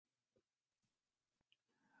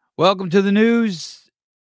Welcome to the news.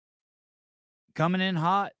 Coming in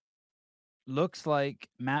hot. Looks like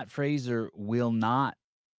Matt Fraser will not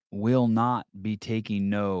be taking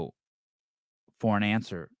no for an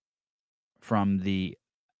answer from the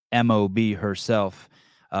MOB herself.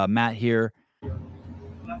 Matt here,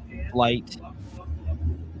 flight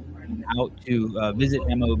out to visit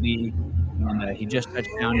MOB, and he just touched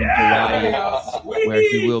down in Hawaii, where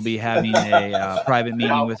he will be having a private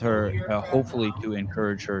meeting with her, hopefully to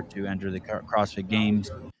encourage her to enter the CrossFit Games.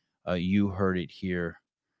 You heard it here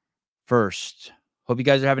first. Hope you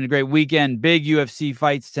guys are having a great weekend. Big UFC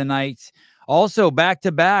fights tonight. Also, back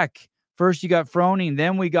to back. First, you got Froning.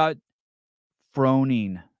 Then we got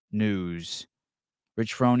Froning news.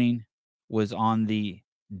 Rich Froning was on the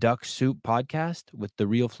Duck Soup podcast with the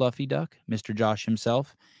real Fluffy Duck, Mr. Josh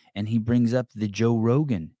himself, and he brings up the Joe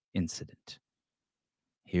Rogan incident.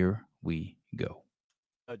 Here we go.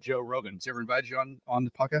 Joe Rogan. Has he ever invited you on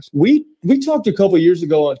the podcast? We talked a couple years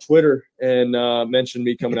ago on Twitter and mentioned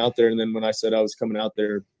me coming out there, and then when I said I was coming out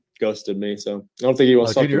there, ghosted me. So I don't think he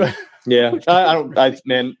wants to talk to me. Yeah,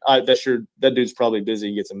 that dude's probably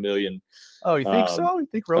busy. He gets a million. Oh, you think so? You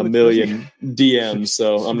think Rogan's a million DMs?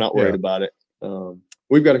 So I'm not worried about it.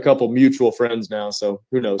 We've got a couple mutual friends now, so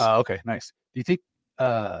who knows? Okay, nice. Do you think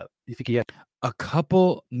he had a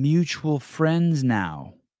couple mutual friends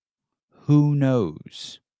now? Who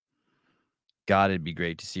knows? God, it'd be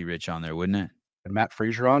great to see Rich on there, wouldn't it? And Matt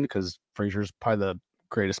Fraser on, because Fraser's probably the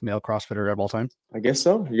greatest male CrossFitter of all time. I guess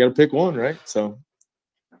so. You got to pick one, right? So,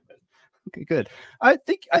 okay, good. I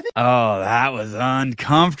think. Oh, that was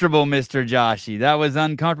uncomfortable, Mr. Joshy. That was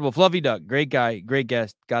uncomfortable. Fluffy Duck, great guy, great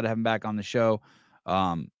guest. Got to have him back on the show.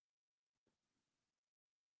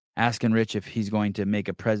 Asking Rich if he's going to make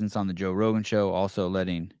a presence on the Joe Rogan show. Also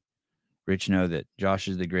letting Rich know that Josh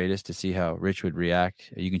is the greatest, to see how Rich would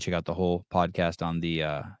react. You can check out the whole podcast on the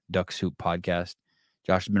Duck Soup podcast.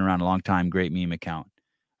 Josh has been around a long time. Great meme account.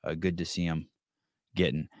 Good to see him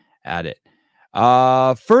getting at it.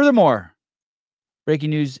 Furthermore,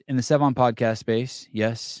 breaking news in the SEVAN podcast space.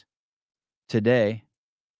 Yes, today,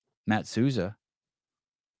 Matt Souza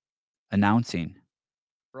announcing.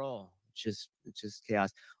 It's just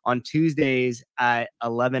chaos. On Tuesdays at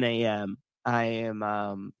 11 a.m., I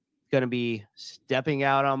am going to be stepping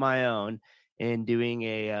out on my own and doing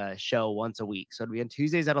a show once a week. So it'll be on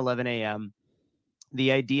Tuesdays at 11 a.m.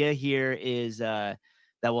 The idea here is that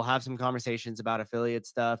we'll have some conversations about affiliate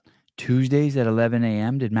stuff. Tuesdays at 11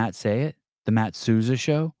 a.m. Did Matt say it? The Matt Souza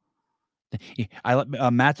show?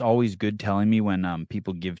 Matt's always good telling me when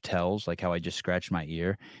people give tells, like how I just scratched my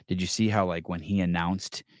ear. Did you see how, like, when he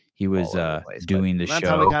announced he was doing the show? That's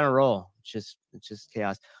how we kind of roll. It's just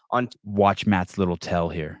chaos. Watch Matt's little tell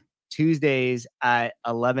here. Tuesdays at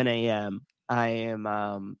 11 a.m. I am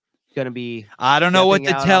going to be. I don't know what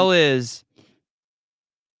the tell is.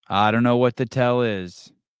 I don't know what the tell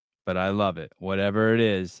is, but I love it. Whatever it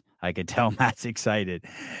is, I can tell Matt's excited.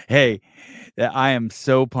 Hey, I am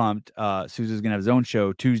so pumped. Sousa's going to have his own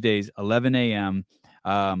show Tuesdays, 11 a.m.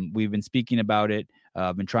 We've been speaking about it.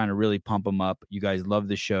 I've been trying to really pump him up. You guys love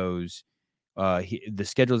the shows. The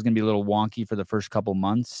schedule is going to be a little wonky for the first couple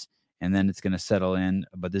months, and then it's going to settle in.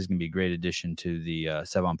 But this is going to be a great addition to the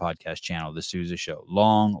SEVAN podcast channel, the Sousa Show.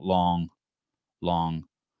 Long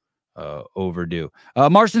overdue.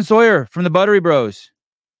 Marston Sawyer from the Buttery Bros,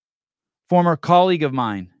 former colleague of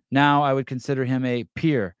mine. Now I would consider him a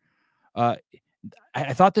peer. I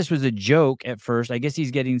thought this was a joke at first. I guess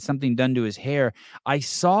he's getting something done to his hair. I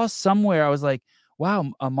saw somewhere, I was like,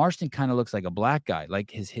 wow, Marston kind of looks like a black guy.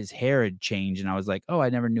 Like his hair had changed. And I was like, oh, I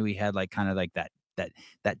never knew he had like kind of like that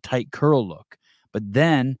tight curl look. But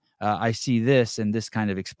then I see this, and this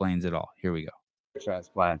kind of explains it all. Here we go.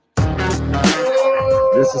 Transplant.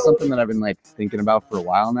 This is something that I've been like thinking about for a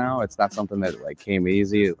while now. It's not something that like came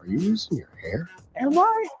easy. Are you losing your hair? Am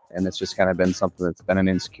I? And it's just kind of been something that's been an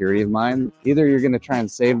insecurity of mine. Either you're going to try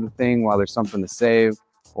and save the thing while there's something to save,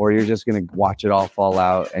 or you're just going to watch it all fall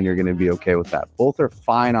out and you're going to be okay with that. Both are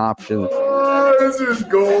fine options. Oh, this is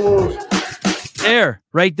gold. There,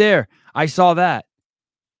 right there. I saw that.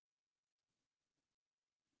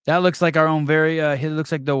 That looks like our own it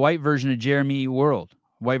looks like the white version of Jeremy World.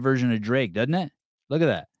 White version of Drake, doesn't it? Look at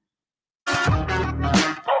that.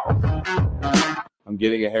 I'm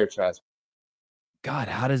getting a hair transplant. God,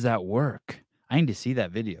 how does that work? I need to see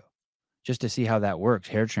that video just to see how that works.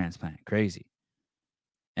 Hair transplant. Crazy.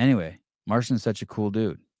 Anyway, Marston's such a cool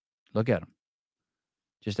dude. Look at him.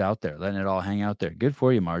 Just out there, letting it all hang out there. Good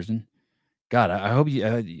for you, Marston. God, I hope you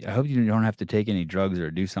don't have to take any drugs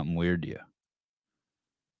or do something weird to you.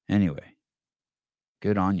 Anyway,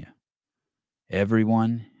 good on you.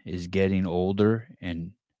 Everyone is getting older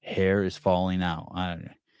and hair is falling out.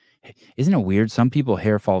 Isn't it weird? Some people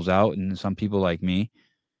hair falls out, and some people like me,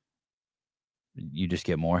 you just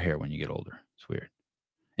get more hair when you get older. It's weird.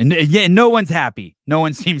 And yeah, no one's happy. No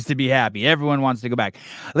one seems to be happy. Everyone wants to go back.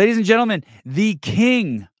 Ladies and gentlemen, the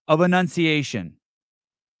king of enunciation,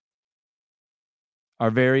 our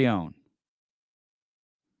very own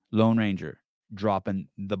Lone Ranger, dropping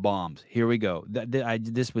the bombs. Here we go.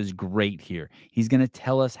 This was great here. He's going to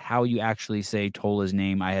tell us how you actually say Tola's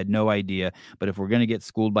name. I had no idea, but if we're going to get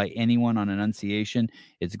schooled by anyone on enunciation,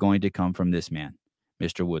 it's going to come from this man,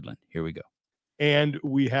 Mr. Woodland. Here we go. And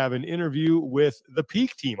we have an interview with the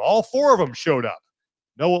Peak team. All four of them showed up.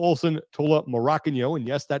 Noah Olson, Tola Morakinyo, and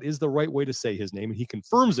yes, that is the right way to say his name, and he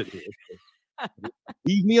confirms it here.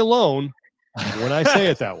 Leave me alone when I say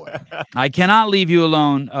it that way. I cannot leave you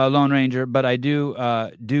alone, Lone Ranger, but I do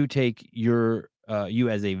take you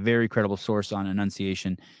as a very credible source on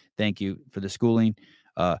enunciation. Thank you for the schooling.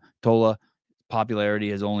 Tola, popularity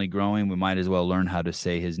is only growing. We might as well learn how to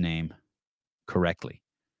say his name correctly.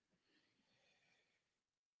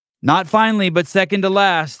 Not finally, but second to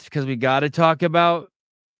last, because we got to talk about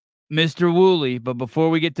Mr. Woolley. But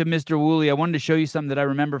before we get to Mr. Woolley, I wanted to show you something that I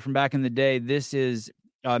remember from back in the day. This is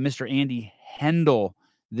Mr. Andy Hendel.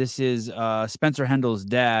 This is Spencer Hendel's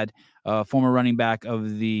dad, former running back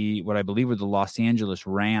of what I believe were the Los Angeles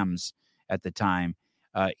Rams at the time.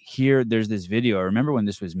 Here, there's this video. I remember when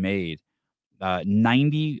this was made.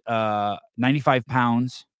 95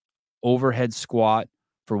 pounds, overhead squat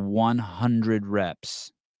for 100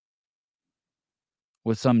 reps.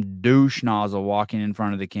 With some douche nozzle walking in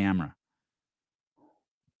front of the camera.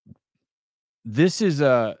 This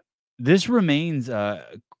remains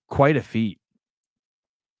quite a feat.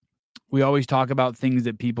 We always talk about things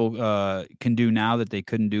that people can do now that they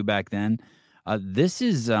couldn't do back then. This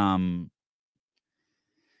is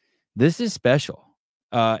special.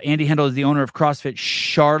 Andy Hendel is the owner of CrossFit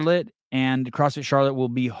Charlotte, and CrossFit Charlotte will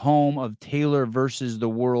be home of Taylor versus the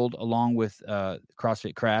World, along with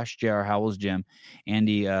CrossFit Crash, J.R. Howell's gym.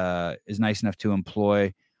 Andy is nice enough to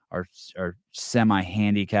employ our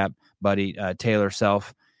semi-handicap buddy, Taylor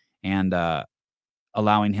Self, and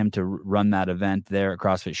allowing him to run that event there at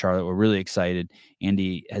CrossFit Charlotte. We're really excited.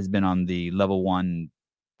 Andy has been on the level 1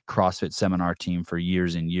 CrossFit seminar team for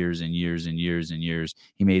years and years and years and years and years.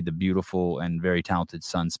 He made the beautiful and very talented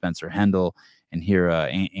son, Spencer Hendel. And here,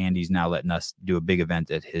 Andy's now letting us do a big event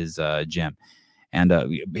at his gym. And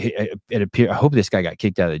it appears, I hope this guy got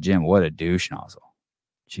kicked out of the gym. What a douche nozzle.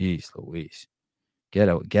 Jeez Louise. Get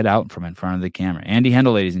out from in front of the camera. Andy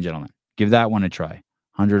Hendel, ladies and gentlemen. Give that one a try.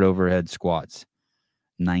 100 overhead squats.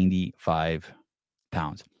 95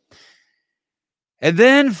 pounds. And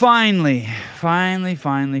then finally.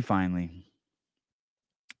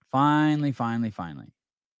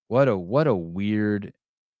 What a weird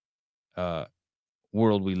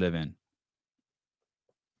world we live in.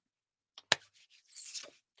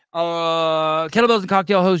 Kettlebells and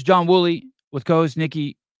Cocktail host John Woolley with co-host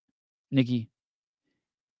Nikki.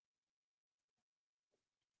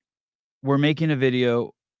 We're making a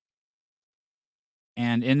video,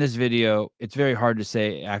 and in this video, it's very hard to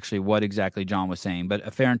say actually what exactly John was saying, but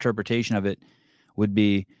a fair interpretation of it would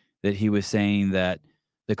be that he was saying that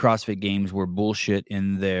the CrossFit Games were bullshit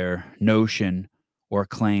in their notion or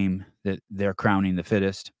claim that they're crowning the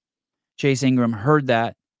fittest. Chase Ingram heard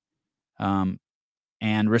that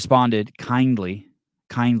and responded kindly,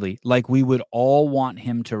 like we would all want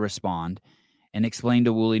him to respond, and explained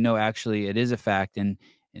to Woolley, no, actually, it is a fact, and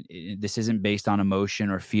this isn't based on emotion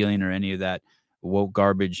or feeling or any of that woke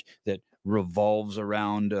garbage that revolves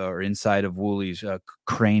around or inside of Woolley's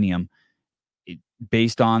cranium.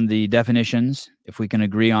 Based on the definitions, if we can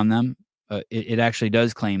agree on them, it actually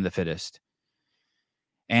does claim the fittest.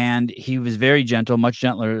 And he was very gentle, much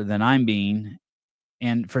gentler than I'm being.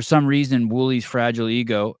 And for some reason, Woolley's fragile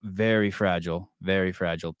ego, very fragile,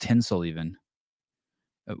 tinsel even,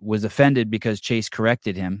 was offended because Chase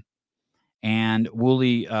corrected him. And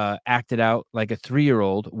Woolley acted out like a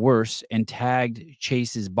 3-year-old, worse, and tagged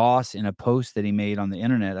Chase's boss in a post that he made on the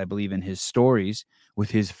internet, I believe in his stories, with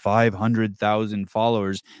his 500,000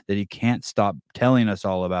 followers that he can't stop telling us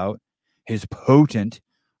all about. His potent,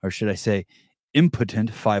 or should I say impotent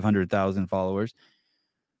 500,000 followers.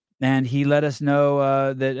 And he let us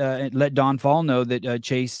know let Don Fall know that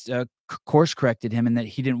Chase course corrected him, and that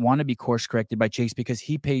he didn't want to be course corrected by Chase because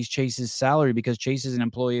he pays Chase's salary, because Chase is an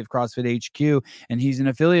employee of CrossFit HQ and he's an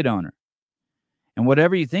affiliate owner. And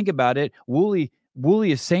whatever you think about it, Woolley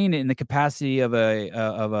is saying it in the capacity of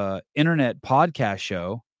a internet podcast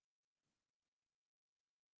show.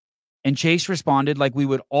 And Chase responded like we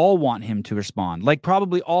would all want him to respond, like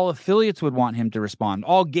probably all affiliates would want him to respond.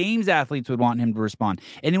 All games athletes would want him to respond.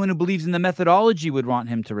 Anyone who believes in the methodology would want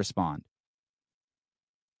him to respond.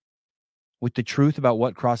 With the truth about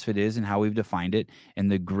what CrossFit is and how we've defined it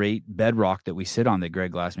and the great bedrock that we sit on that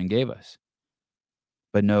Greg Glassman gave us.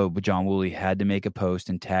 But John Woolley had to make a post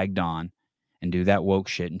and tag Don and do that woke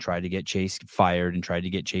shit and try to get Chase fired and try to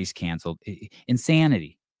get Chase canceled.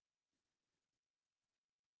 Insanity.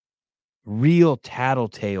 Real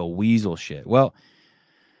tattletale weasel shit. Well,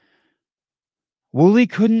 Woolley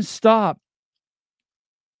couldn't stop.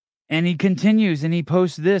 And he continues and he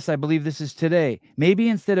posts this. I believe this is today. Maybe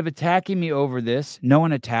instead of attacking me over this, no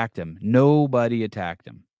one attacked him. Nobody attacked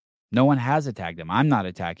him. No one has attacked him. I'm not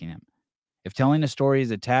attacking him. If telling a story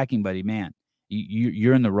is attacking, buddy, man,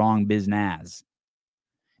 you're in the wrong business.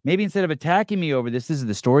 Maybe instead of attacking me over this is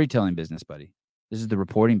the storytelling business, buddy. This is the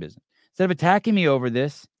reporting business. Instead of attacking me over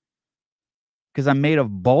this, because I'm made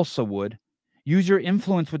of balsa wood, use your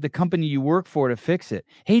influence with the company you work for to fix it.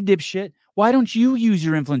 Hey, dipshit, why don't you use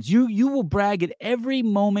your influence? You will brag at every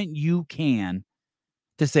moment you can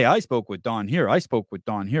to say, I spoke with Don here. I spoke with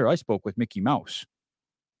Don here. I spoke with Mickey Mouse.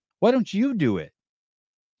 Why don't you do it?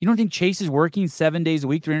 You don't think Chase is working 7 days a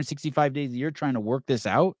week, 365 days a year trying to work this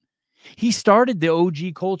out? He started the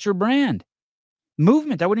OG culture brand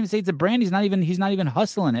movement. I wouldn't even say it's a brand. He's not even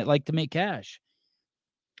hustling it like to make cash.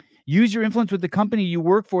 Use your influence with the company you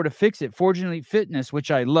work for to fix it. Forge Elite Fitness, which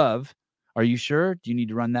I love. Are you sure? Do you need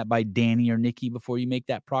to run that by Danny or Nikki before you make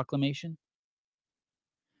that proclamation?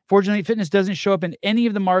 Forge Elite Fitness doesn't show up in any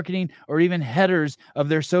of the marketing or even headers of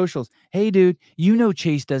their socials. Hey, dude, you know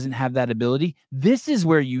Chase doesn't have that ability. This is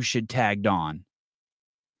where you should tag Don.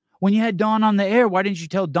 When you had Don on the air, why didn't you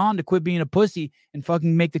tell Don to quit being a pussy and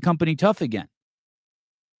fucking make the company tough again?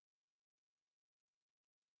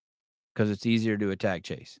 Because it's easier to attack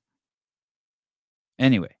Chase.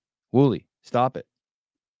 Anyway, Woolley, stop it.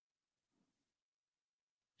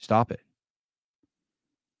 Stop it.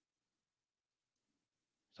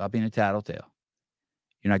 Stop being a tattletale.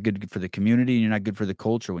 You're not good for the community and you're not good for the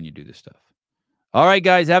culture when you do this stuff. All right,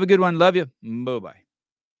 guys, have a good one. Love you. Bye-bye.